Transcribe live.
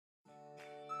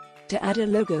To add a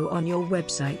logo on your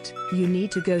website, you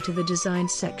need to go to the Design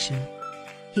section.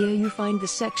 Here you find the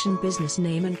section Business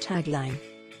Name and Tagline.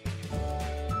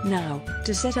 Now,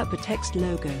 to set up a text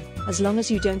logo, as long as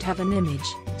you don't have an image,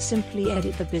 simply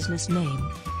edit the business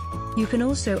name. You can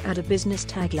also add a business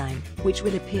tagline, which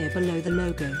will appear below the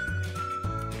logo.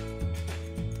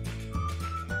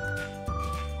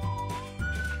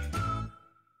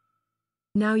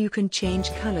 Now you can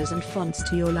change colors and fonts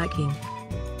to your liking.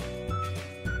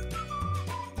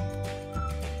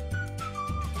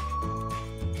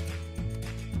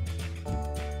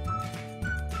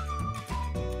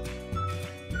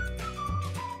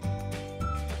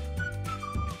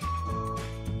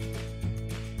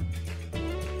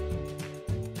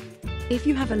 If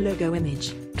you have a logo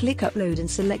image, click Upload and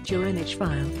select your image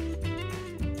file.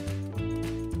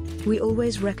 We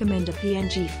always recommend a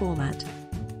PNG format.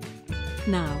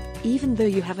 Now, even though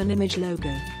you have an image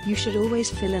logo, you should always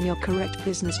fill in your correct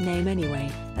business name anyway,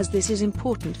 as this is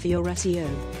important for your SEO.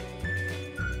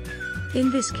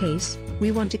 In this case,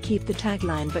 we want to keep the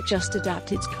tagline but just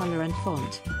adapt its color and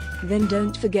font. Then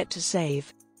don't forget to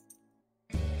save.